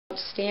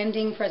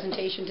outstanding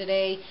presentation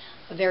today.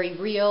 Very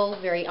real,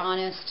 very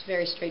honest,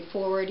 very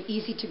straightforward,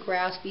 easy to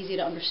grasp, easy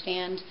to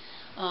understand.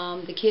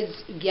 The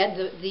kids get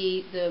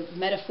the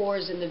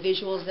metaphors and the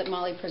visuals that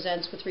Molly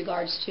presents with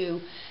regards to,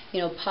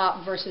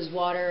 pop versus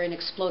water and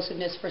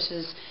explosiveness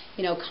versus,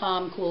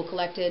 calm, cool,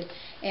 collected,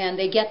 and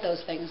they get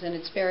those things.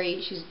 And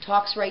she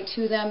talks right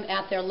to them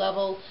at their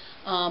level,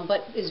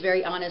 but is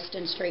very honest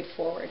and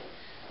straightforward.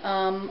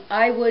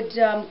 I would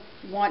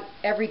want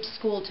every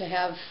school to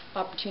have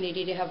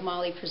opportunity to have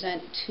Molly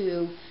present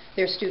to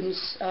their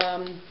students.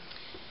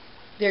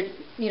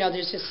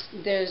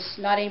 There's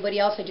not anybody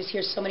else. I just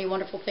hear so many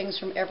wonderful things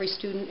from every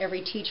student.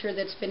 Every teacher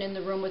that's been in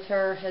the room with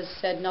her has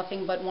said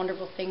nothing but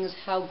wonderful things,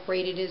 how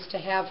great it is to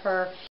have her.